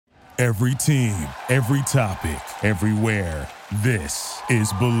Every team, every topic, everywhere. This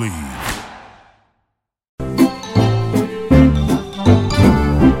is Believe.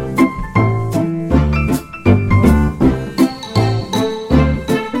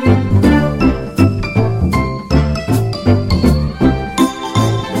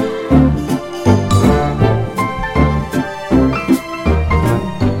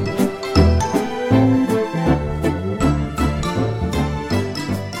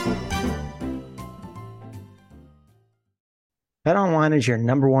 BetOnline is your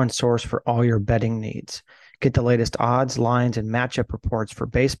number one source for all your betting needs. Get the latest odds, lines, and matchup reports for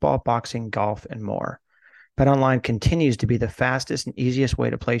baseball, boxing, golf, and more. BetOnline continues to be the fastest and easiest way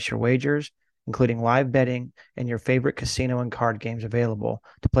to place your wagers, including live betting and your favorite casino and card games available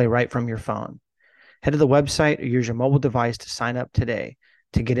to play right from your phone. Head to the website or use your mobile device to sign up today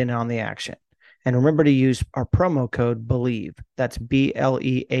to get in on the action. And remember to use our promo code BELIEVE, that's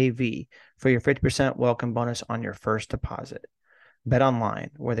BLEAV, for your 50% welcome bonus on your first deposit.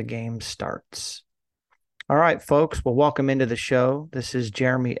 BetOnline, where the game starts. All right, folks. Well, welcome into the show. This is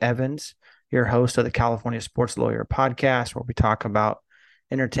Jeremy Evans, your host of the California Sports Lawyer podcast, where we talk about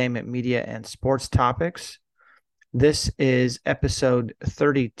entertainment, media, and sports topics. This is episode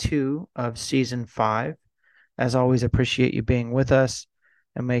 32 of season 5. As always, appreciate you being with us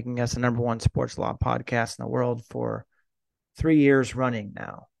and making us the number one sports law podcast in the world for 3 years running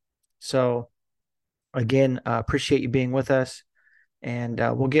now. So, again, appreciate you being with us. And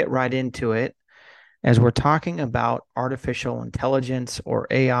we'll get right into it as we're talking about artificial intelligence, or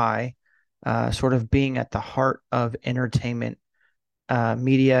AI, sort of being at the heart of entertainment,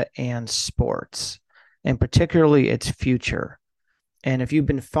 media, and sports, and particularly its future. And if you've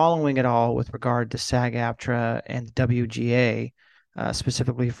been following it all with regard to SAG-AFTRA and the WGA,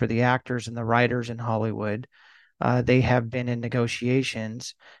 specifically for the actors and the writers in Hollywood, they have been in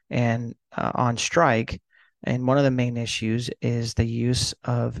negotiations and on strike. And one of the main issues is the use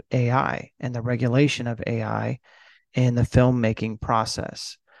of AI and the regulation of AI in the filmmaking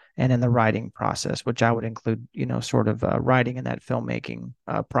process and in the writing process, which I would include, sort of writing in that filmmaking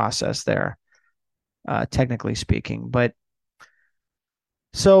process there, technically speaking. But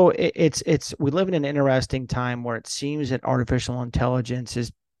so we live in an interesting time where it seems that artificial intelligence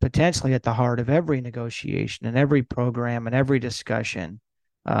is potentially at the heart of every negotiation and every program and every discussion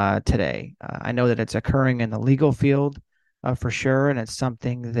today. I know that it's occurring in the legal field for sure, and it's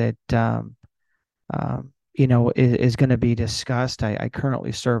something that is going to be discussed. I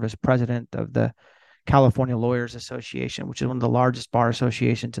currently serve as president of the California Lawyers Association, which is one of the largest bar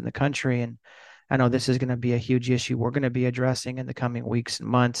associations in the country, and I know this is going to be a huge issue we're going to be addressing in the coming weeks and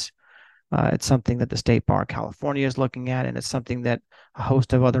months. It's something that the State Bar of California is looking at, and it's something that a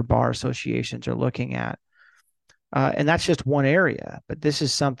host of other bar associations are looking at. And that's just one area, but this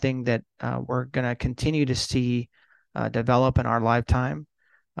is something that we're going to continue to see develop in our lifetime.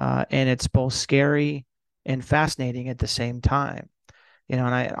 And it's both scary and fascinating at the same time. And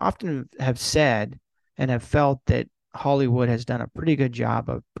I often have said and have felt that Hollywood has done a pretty good job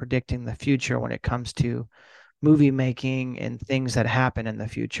of predicting the future when it comes to movie making and things that happen in the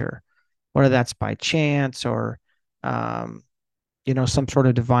future, whether that's by chance or, some sort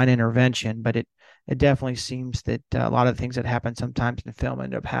of divine intervention. But it definitely seems that a lot of things that happen sometimes in film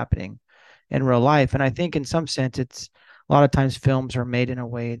end up happening in real life. And I think in some sense, it's a lot of times films are made in a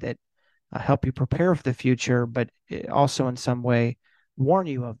way that help you prepare for the future, but also in some way warn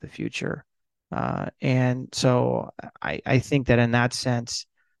you of the future. And so I think that in that sense,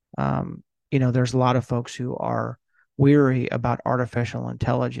 there's a lot of folks who are weary about artificial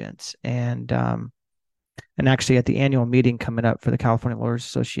intelligence. And actually at the annual meeting coming up for the California Lawyers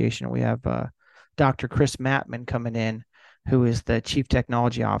Association, we have Dr. Chris Mattman coming in, who is the Chief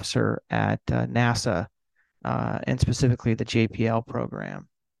Technology Officer at NASA, and specifically the JPL program.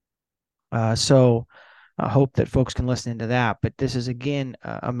 So I hope that folks can listen into that. But this is, again,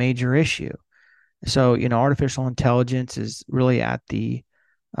 a major issue. So, artificial intelligence is really at the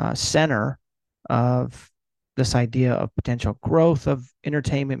center of this idea of potential growth of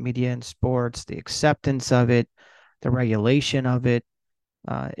entertainment, media, and sports, the acceptance of it, the regulation of it.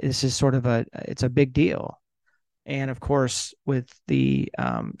 This is sort of it's a big deal. And of course, with the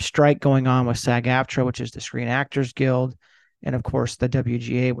strike going on with SAG-AFTRA, which is the Screen Actors Guild, and of course the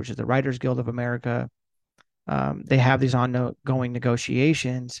WGA, which is the Writers Guild of America, they have these ongoing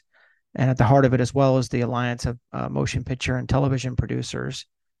negotiations. And at the heart of it as well is the Alliance of Motion Picture and Television Producers.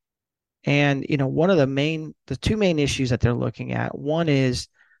 And, one of the two main issues that they're looking at, one is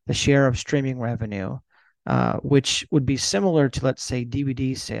the share of streaming revenue, which would be similar to, let's say,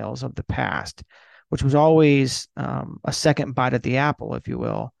 DVD sales of the past, which was always a second bite at the apple, if you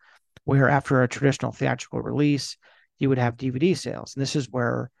will. where after a traditional theatrical release, you would have DVD sales. And this is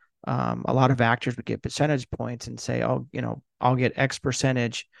where a lot of actors would get percentage points and say, oh, I'll get X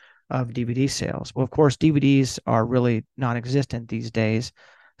percentage of DVD sales. Well, of course, DVDs are really non-existent these days.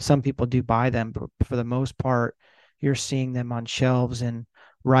 Some people do buy them, but for the most part, you're seeing them on shelves in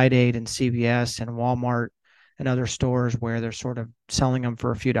Rite Aid and CVS and Walmart and other stores where they're sort of selling them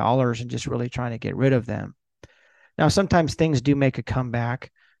for a few dollars and just really trying to get rid of them. Now, sometimes things do make a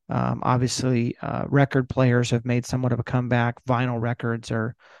comeback. Obviously, record players have made somewhat of a comeback. Vinyl records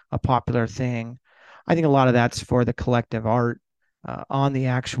are a popular thing. I think a lot of that's for the collective art on the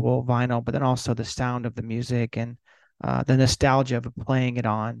actual vinyl, but then also the sound of the music and the nostalgia of playing it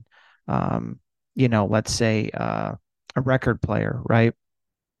on, let's say a record player, right?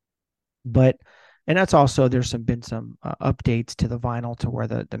 But and that's also been some updates to the vinyl to where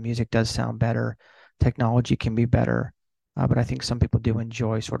the music does sound better, technology can be better, but I think some people do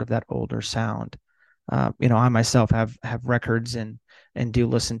enjoy sort of that older sound. I myself have records and do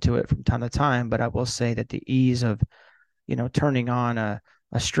listen to it from time to time, but I will say that the ease of turning on a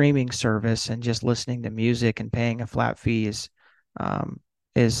streaming service and just listening to music and paying a flat fee is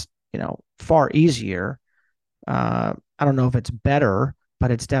far easier. I don't know if it's better,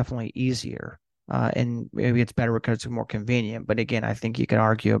 but it's definitely easier. And maybe it's better because it's more convenient. But again, I think you could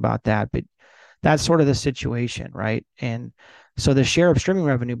argue about that. But that's sort of the situation, right? And so the share of streaming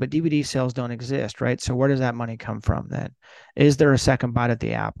revenue, but DVD sales don't exist, right? So where does that money come from then? Is there a second bite at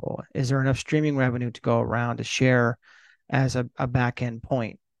the apple? Is there enough streaming revenue to go around to share as a back end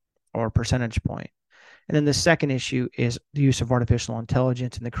point or percentage point? And then the second issue is the use of artificial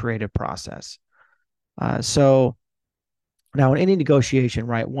intelligence in the creative process. So now in any negotiation,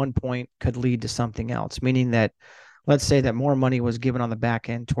 right, one point could lead to something else, meaning that let's say that more money was given on the back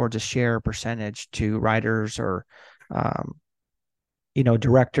end towards a share percentage to writers or,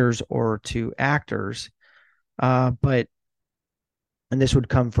 directors or to actors. And this would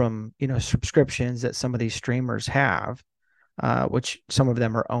come from, subscriptions that some of these streamers have, which some of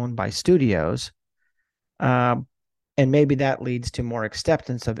them are owned by studios. And maybe that leads to more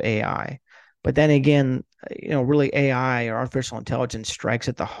acceptance of AI. But then again, really AI or artificial intelligence strikes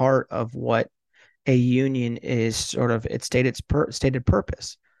at the heart of what a union is sort of its stated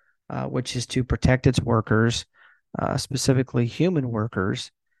purpose, which is to protect its workers, specifically human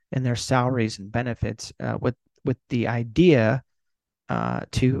workers, and their salaries and benefits, with the idea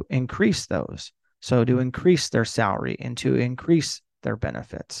to increase those. So to increase their salary and to increase their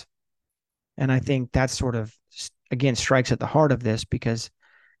benefits. And I think that sort of, again, strikes at the heart of this because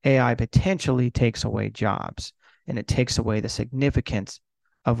AI potentially takes away jobs and it takes away the significance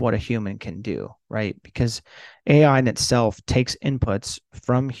of what a human can do, right? Because AI in itself takes inputs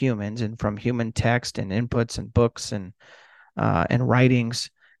from humans and from human text and inputs and books and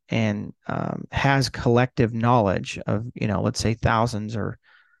writings and has collective knowledge of, let's say thousands or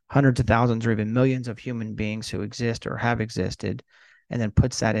hundreds of thousands or even millions of human beings who exist or have existed, and then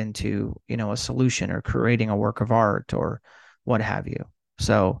puts that into, a solution or creating a work of art or what have you.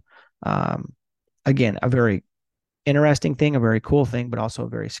 So, again, a very interesting thing, a very cool thing, but also a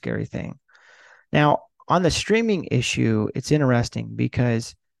very scary thing. Now, on the streaming issue, it's interesting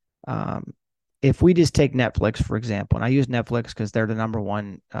because if we just take Netflix, for example, and I use Netflix because they're the number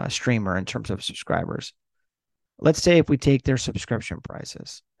one streamer in terms of subscribers. Let's say if we take their subscription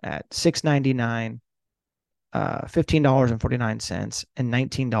prices at $6.99, $15.49, and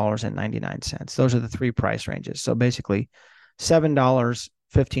 $19.99. Those are the three price ranges. So basically $7,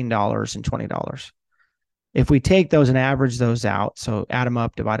 $15, and $20. If we take those and average those out, so add them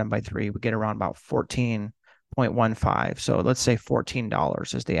up, divide them by 3, we get around about 14.15. So let's say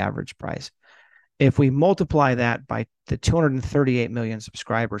 $14 is the average price. If we multiply that by the 238 million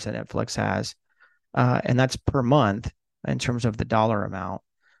subscribers that Netflix has, and that's per month in terms of the dollar amount,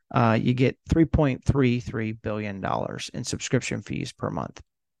 you get $3.33 billion in subscription fees per month.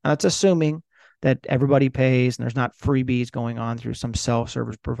 Now, that's assuming that everybody pays and there's not freebies going on through some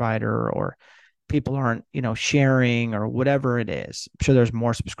self-service provider or people aren't, sharing or whatever it is. I'm sure there's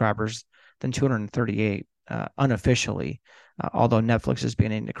more subscribers than 238 unofficially, although Netflix is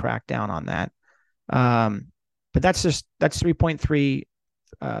beginning to crack down on that. But that's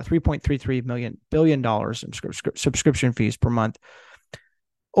 3.33 billion dollars in subscription fees per month.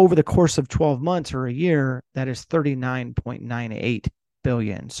 Over the course of 12 months or a year, that is 39.98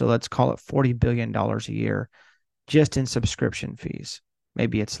 billion. So let's call it $40 billion a year just in subscription fees.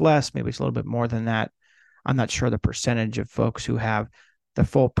 Maybe it's less, maybe it's a little bit more than that. I'm not sure the percentage of folks who have the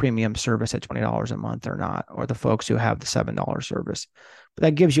full premium service at $20 a month or not, or the folks who have the $7 service. But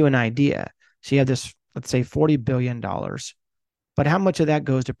that gives you an idea. So you have this, let's say $40 billion But how much of that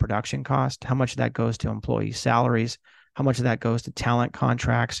goes to production cost? How much of that goes to employee salaries? How much of that goes to talent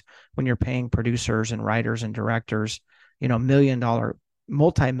contracts when you're paying producers and writers and directors, million dollar,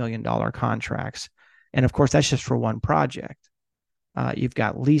 multi-million dollar contracts? And of course, that's just for one project. You've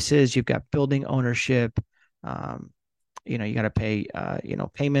got leases, you've got building ownership. You got to pay,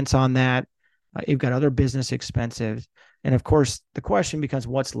 payments on that. You've got other business expenses. And of course, the question becomes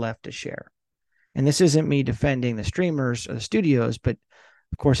what's left to share? And this isn't me defending the streamers or the studios, but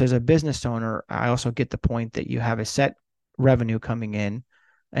of course, as a business owner, I also get the point that you have a set revenue coming in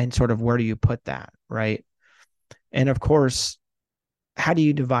and sort of where do you put that, right? And of course, how do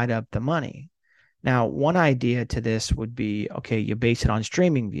you divide up the money? Now, one idea to this would be, okay, you base it on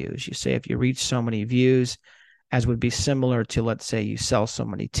streaming views. You say if you reach so many views, as would be similar to, let's say, you sell so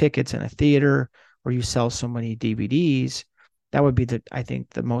many tickets in a theater or you sell so many DVDs, that would be I think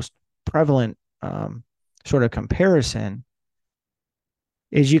the most prevalent sort of comparison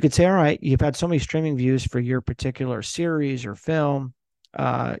is you could say, all right, you've had so many streaming views for your particular series or film,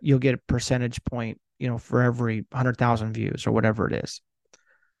 you'll get a percentage point, for every 100,000 views or whatever it is.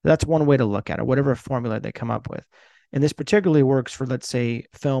 That's one way to look at it, whatever formula they come up with. And this particularly works for, let's say,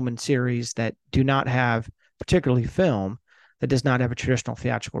 film and series that do not have, particularly film, that does not have a traditional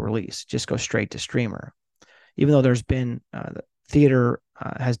theatrical release, just go straight to streamer. Even though there's been, theater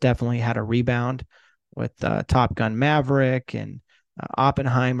has definitely had a rebound with Top Gun Maverick and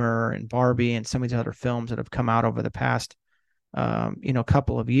Oppenheimer and Barbie and some of these other films that have come out over the past,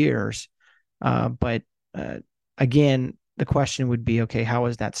 couple of years. But again, the question would be, okay, how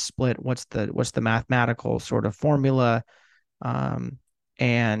is that split? What's the mathematical sort of formula?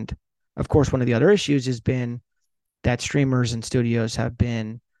 And of course, one of the other issues has been that streamers and studios have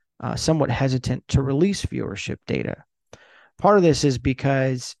been somewhat hesitant to release viewership data. Part of this is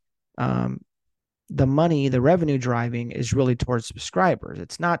because the revenue driving is really towards subscribers.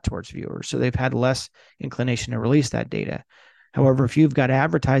 It's not towards viewers. So they've had less inclination to release that data. However, if you've got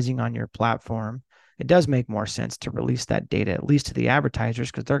advertising on your platform, it does make more sense to release that data, at least to the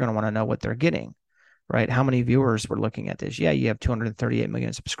advertisers, because they're going to want to know what they're getting, right? How many viewers were looking at this? Yeah, you have 238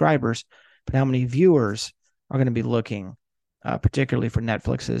 million subscribers, but how many viewers are going to be looking, particularly for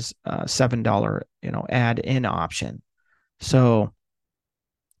Netflix's $7, add in option? So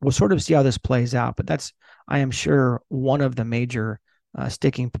we'll sort of see how this plays out, but that's, I am sure, one of the major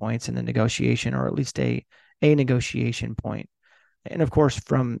sticking points in the negotiation, or at least a negotiation point. And of course,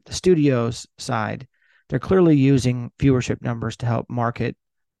 from the studio's side, they're clearly using viewership numbers to help market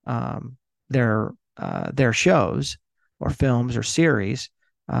their shows or films or series.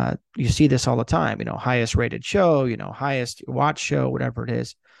 You see this all the time, highest rated show, highest watch show, whatever it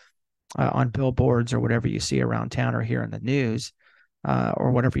is, on billboards or whatever you see around town or here in the news,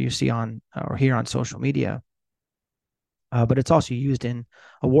 or whatever you see on or hear on social media. But it's also used in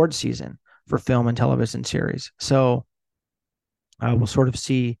award season for film and television series. So we'll sort of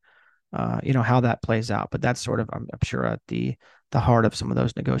see, how that plays out. But that's sort of, I'm sure, at the heart of some of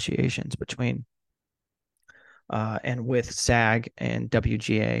those negotiations between and with SAG and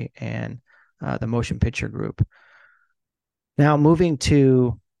WGA and the Motion Picture Group. Now, moving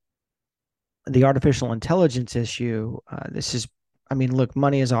to the artificial intelligence issue, this is, look,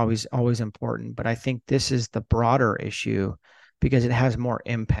 money is always important, but I think this is the broader issue because it has more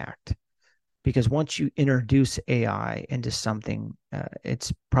impact. Because once you introduce AI into something,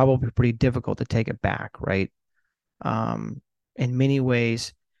 it's probably pretty difficult to take it back, right? In many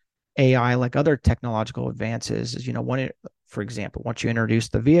ways, AI, like other technological advances, is, for example, once you introduce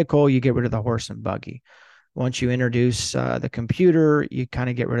the vehicle, you get rid of the horse and buggy. Once you introduce the computer, you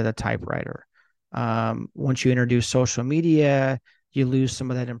kind of get rid of the typewriter. Once you introduce social media, you lose some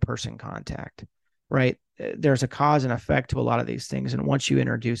of that in-person contact, right? There's a cause and effect to a lot of these things. And once you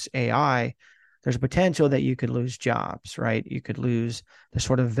introduce AI, there's a potential that you could lose jobs, right? You could lose the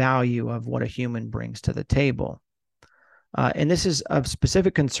sort of value of what a human brings to the table. And this is of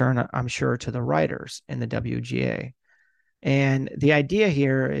specific concern, I'm sure, to the writers in the WGA. And the idea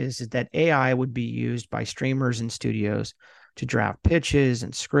here is that AI would be used by streamers and studios to draft pitches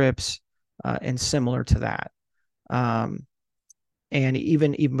and scripts and similar to that. And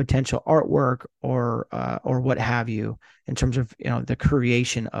even potential artwork or what have you, in terms of the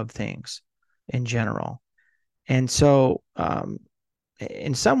creation of things in general. And so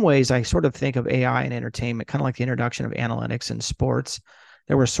in some ways, I sort of think of AI and entertainment kind of like the introduction of analytics in sports.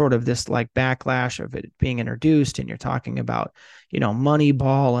 There was sort of this like backlash of it being introduced, and you're talking about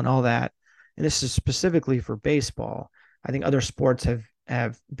Moneyball and all that. And this is specifically for baseball. I think other sports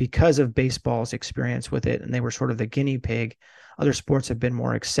have because of baseball's experience with it, and they were sort of the guinea pig. Other sports have been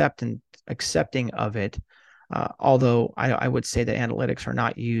more accepting of it. Although I would say that analytics are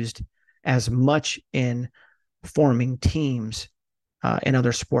not used as much in forming teams in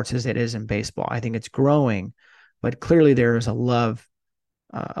other sports as it is in baseball. I think it's growing, but clearly there is a love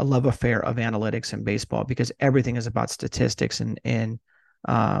affair of analytics in baseball because everything is about statistics in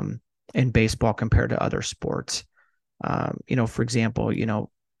baseball compared to other sports. For example,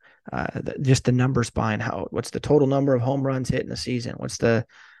 just the numbers behind what's the total number of home runs hit in a season? What's the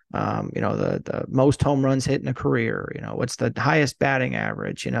the most home runs hit in a career? What's the highest batting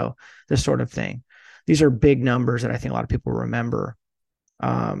average? This sort of thing. These are big numbers that I think a lot of people remember.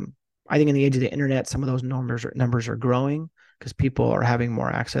 I think in the age of the internet, some of those numbers are growing because people are having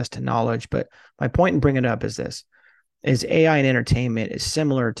more access to knowledge. But my point in bringing it up is this: is AI and entertainment is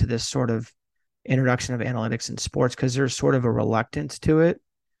similar to this sort of introduction of analytics in sports because there's sort of a reluctance to it.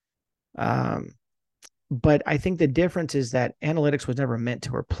 But I think the difference is that analytics was never meant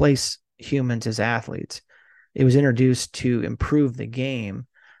to replace humans as athletes. It was introduced to improve the game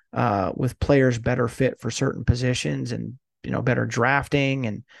with players better fit for certain positions and better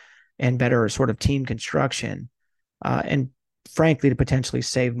drafting and better sort of team construction, and frankly to potentially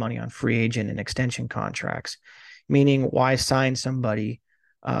save money on free agent and extension contracts. Meaning, why sign somebody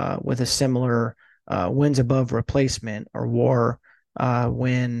with a similar wins above replacement or WAR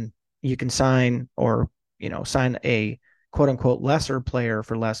when you can sign a quote unquote lesser player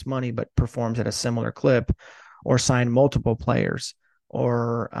for less money but performs at a similar clip, or sign multiple players,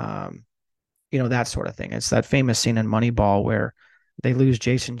 or that sort of thing. It's that famous scene in Moneyball where they lose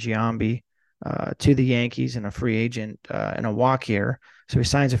Jason Giambi to the Yankees in a free agent in a walk year. So he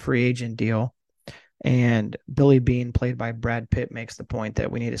signs a free agent deal. And Billy Beane, played by Brad Pitt, makes the point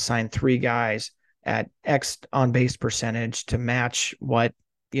that we need to sign 3 guys at X on base percentage to match what,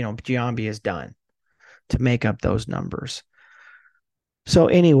 Giambi has done to make up those numbers. So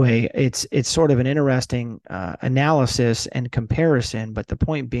anyway, it's sort of an interesting analysis and comparison. But the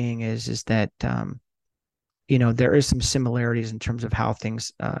point being is that, there is some similarities in terms of how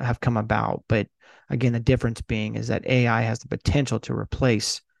things have come about. But again, the difference being is that AI has the potential to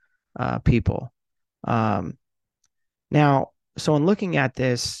replace people. Now, so in looking at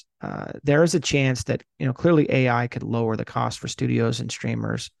this, there is a chance that, clearly AI could lower the cost for studios and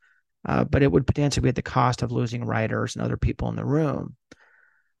streamers, but it would potentially be at the cost of losing writers and other people in the room.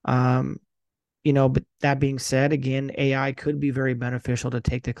 But that being said, again, AI could be very beneficial to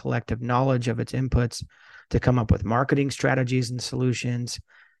take the collective knowledge of its inputs to come up with marketing strategies and solutions,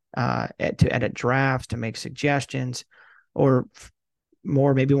 to edit drafts, to make suggestions, or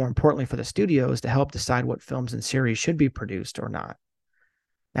maybe more importantly for the studios, to help decide what films and series should be produced or not.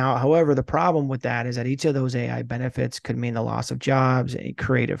 Now, however, the problem with that is that each of those AI benefits could mean the loss of jobs,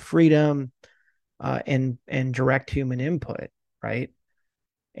 creative freedom, and direct human input, right?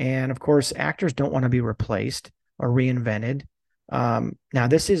 And of course, actors don't want to be replaced or reinvented. Now,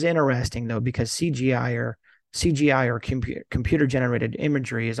 this is interesting though, because CGI or computer generated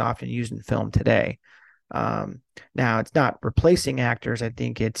imagery is often used in film today. Now, it's not replacing actors. I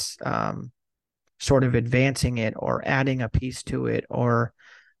think it's sort of advancing it or adding a piece to it, or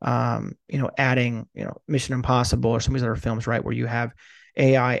adding Mission Impossible or some of these other films, right, where you have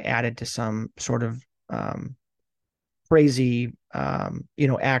AI added to some sort of crazy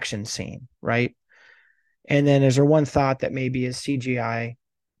action scene, right? And then is there one thought that maybe is CGI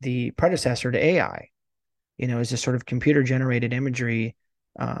the predecessor to AI? Is this sort of computer generated imagery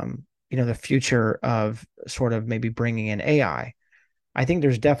the future of sort of maybe bringing in AI? I think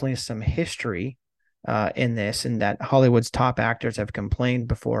there's definitely some history in this, and that Hollywood's top actors have complained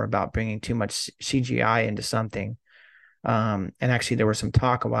before about bringing too much CGI into something. And actually, there was some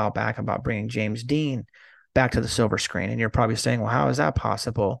talk a while back about bringing James Dean back to the silver screen. And you're probably saying, well, how is that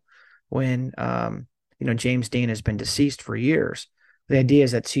possible when, James Dean has been deceased for years? The idea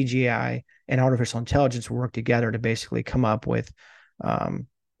is that CGI and artificial intelligence will work together to basically come up with,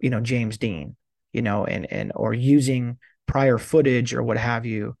 James Dean, or using prior footage or what have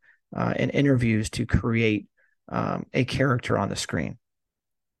you in interviews to create a character on the screen.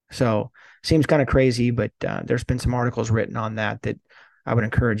 So seems kind of crazy, but there's been some articles written on that I would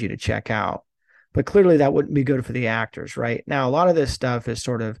encourage you to check out. But clearly that wouldn't be good for the actors, right? Now, a lot of this stuff is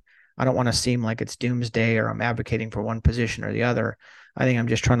sort of, I don't want to seem like it's doomsday or I'm advocating for one position or the other. I think I'm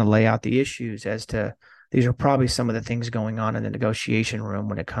just trying to lay out the issues as to these are probably some of the things going on in the negotiation room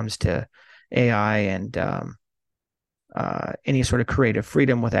when it comes to AI and any sort of creative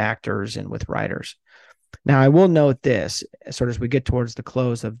freedom with actors and with writers. Now, I will note this, sort of as we get towards the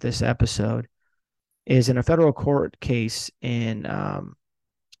close of this episode, is in a federal court case in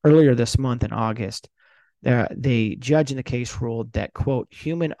earlier this month in August, The judge in the case ruled that, quote,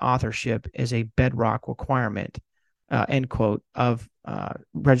 human authorship is a bedrock requirement, end quote, of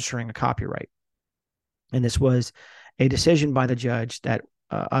registering a copyright. And this was a decision by the judge that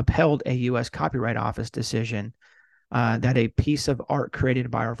upheld a U.S. Copyright Office decision that a piece of art created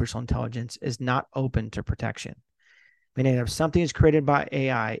by artificial intelligence is not open to protection. Meaning, if something is created by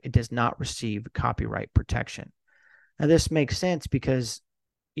AI, it does not receive copyright protection. Now, this makes sense because,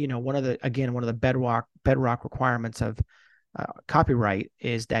 one of the bedrock requirements of copyright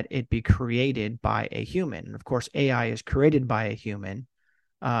is that it be created by a human. And of course, AI is created by a human,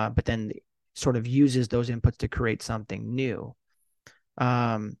 but then sort of uses those inputs to create something new.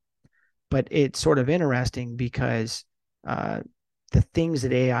 But it's sort of interesting because the things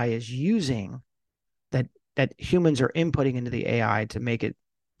that AI is using that humans are inputting into the AI to make it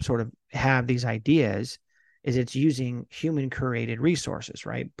sort of have these ideas is it's using human created resources,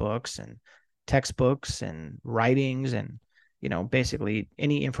 right? Books and textbooks and writings and, basically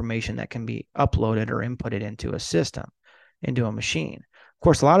any information that can be uploaded or inputted into a system, into a machine. Of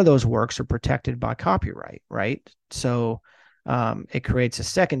course, a lot of those works are protected by copyright, right? So it creates a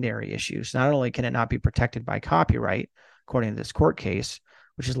secondary issue. So not only can it not be protected by copyright, according to this court case,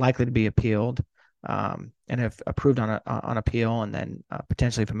 which is likely to be appealed, and if approved on appeal, and then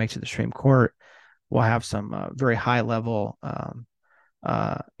potentially if it makes it to the Supreme Court, we'll have some very high level,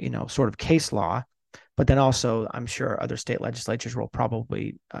 sort of case law. But then also, I'm sure other state legislatures will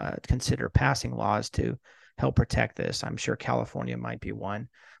probably consider passing laws to help protect this. I'm sure California might be one,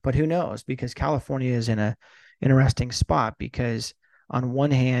 but who knows? Because California is in a interesting spot because on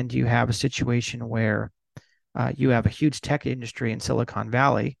one hand, you have a situation where you have a huge tech industry in Silicon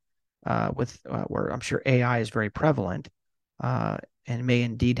Valley where I'm sure AI is very prevalent and may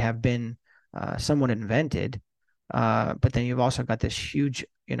indeed have been somewhat invented. But then you've also got this huge,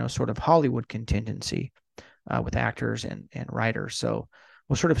 sort of Hollywood contingency with actors and writers. So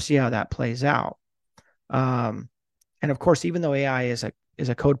we'll sort of see how that plays out. And of course, even though AI is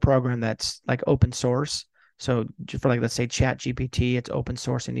a code program that's like open source, so for like, let's say ChatGPT, it's open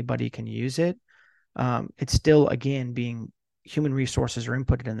source, anybody can use it. It's still, again, being human resources are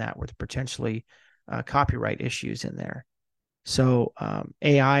inputted in that with potentially copyright issues in there. So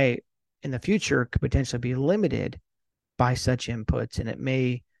AI in the future could potentially be limited by such inputs, and it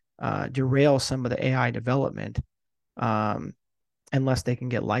may derail some of the AI development unless they can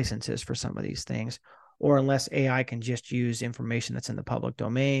get licenses for some of these things, or unless AI can just use information that's in the public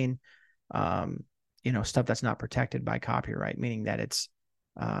domain, stuff that's not protected by copyright, meaning that it's,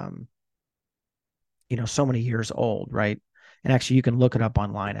 so many years old, right? And actually, you can look it up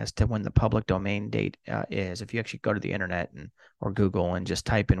online as to when the public domain date is. If you actually go to the internet or Google and just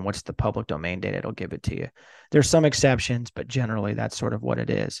type in what's the public domain date, it'll give it to you. There's some exceptions, but generally that's sort of what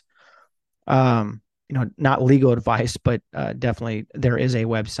it is. Not legal advice, but definitely there is a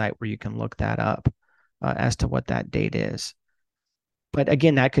website where you can look that up as to what that date is. But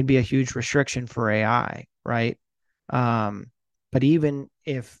again, that could be a huge restriction for AI, right? But even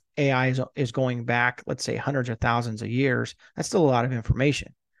if AI is going back, let's say hundreds of thousands of years, that's still a lot of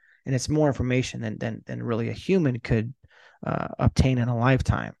information. And it's more information than really a human could obtain in a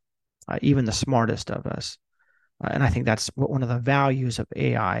lifetime, even the smartest of us. And I think that's one of the values of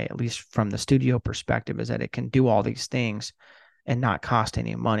AI, at least from the studio perspective, is that it can do all these things and not cost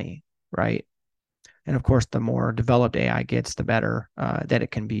any money, right? And of course, the more developed AI gets, the better that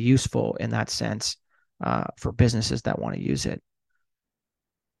it can be useful in that sense for businesses that want to use it.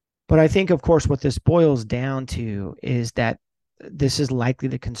 But I think, of course, what this boils down to is that this is likely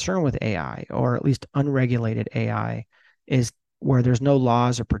the concern with AI, or at least unregulated AI, is where there's no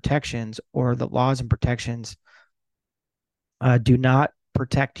laws or protections, or the laws and protections do not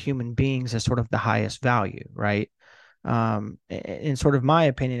protect human beings as sort of the highest value, right? In sort of my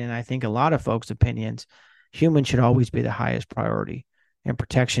opinion, and I think a lot of folks' opinions, humans should always be the highest priority, and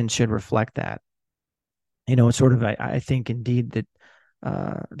protection should reflect that. It's sort of, I think indeed that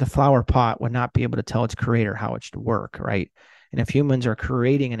the flower pot would not be able to tell its creator how it should work, right? And if humans are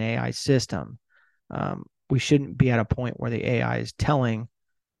creating an AI system, we shouldn't be at a point where the AI is telling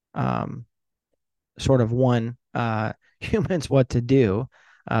sort of humans what to do,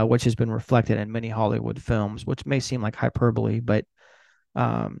 which has been reflected in many Hollywood films, which may seem like hyperbole, but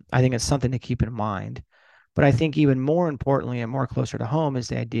I think it's something to keep in mind. But I think even more importantly and more closer to home is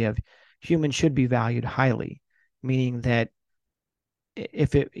the idea of humans should be valued highly, meaning that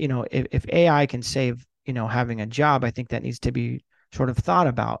if AI can save, having a job, I think that needs to be sort of thought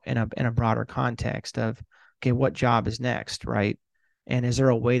about in a broader context of, okay, what job is next, right? And is there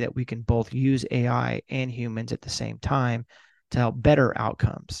a way that we can both use AI and humans at the same time to help better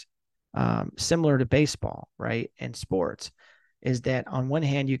outcomes? similar to baseball, right? And sports, is that on one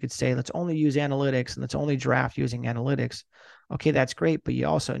hand, you could say, let's only use analytics and let's only draft using analytics. Okay, that's great, but you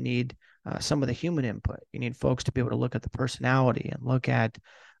also need some of the human input. You need folks to be able to look at the personality and look at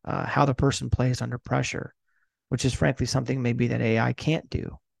how the person plays under pressure, which is frankly something maybe that AI can't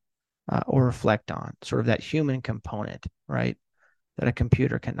do or reflect on, sort of that human component, right? That a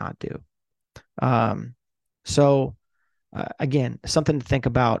computer cannot do. So again, something to think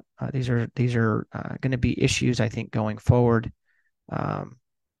about. These are going to be issues, I think, going forward. But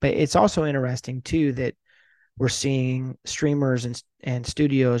it's also interesting too that we're seeing streamers and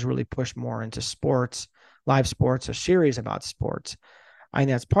studios really push more into sports, live sports, a series about sports. I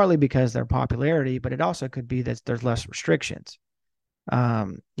think that's partly because of their popularity, but it also could be that there's less restrictions.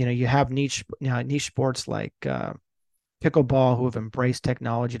 You have niche sports like pickleball who have embraced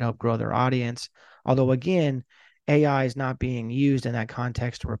technology to help grow their audience. Although again, AI is not being used in that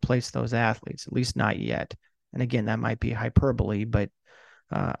context to replace those athletes, at least not yet. And again, that might be hyperbole, but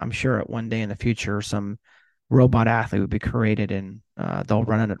I'm sure at one day in the future, some robot athlete would be created and they'll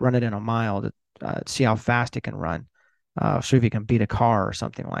run it in a mile to see how fast it can run, so if you can beat a car or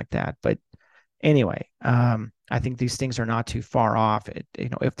something like that. But anyway, I think these things are not too far off,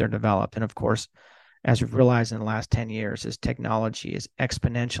 if they're developed. And of course, as we've realized in the last 10 years, as technology is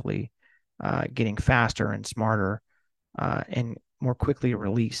exponentially getting faster and smarter and more quickly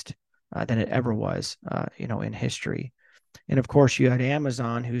released than it ever was, in history. And of course, you had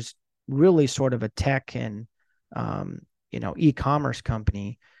Amazon, who's really sort of a tech and e-commerce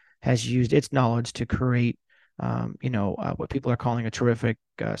company, has used its knowledge to create what people are calling a terrific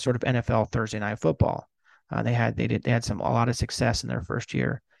sort of NFL Thursday Night Football. They had a lot of success in their first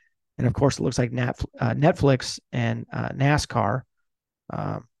year, and of course, it looks like Netflix and NASCAR.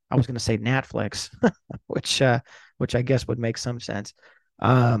 I was going to say Netflix, which I guess would make some sense.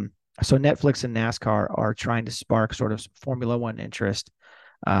 So Netflix and NASCAR are trying to spark sort of Formula One interest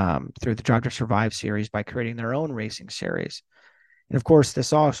through the Drive to Survive series by creating their own racing series. And of course,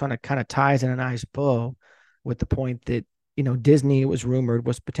 this all sort of kind of ties in a nice bow with the point that, Disney was rumored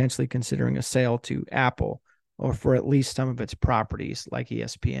was potentially considering a sale to Apple, or for at least some of its properties like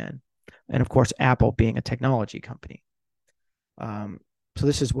ESPN. And of course, Apple being a technology company. So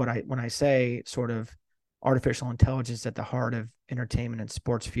this is when I say sort of artificial intelligence at the heart of entertainment and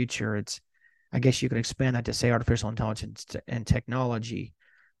sports future, I guess you could expand that to say artificial intelligence and technology.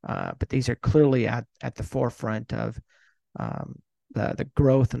 But these are clearly at the forefront of the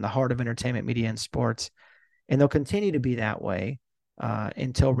growth and the heart of entertainment, media, and sports. And they'll continue to be that way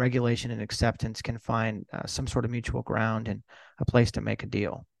until regulation and acceptance can find some sort of mutual ground and a place to make a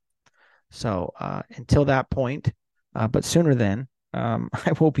deal. So until that point, but sooner then, I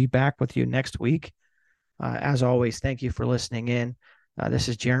will be back with you next week. As always, thank you for listening in. This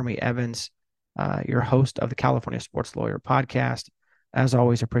is Jeremy Evans, your host of the California Sports Lawyer podcast. As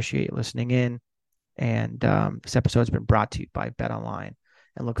always, appreciate listening in. And this episode has been brought to you by BetOnline,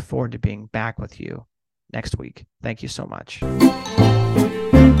 and look forward to being back with you next week. Thank you so much.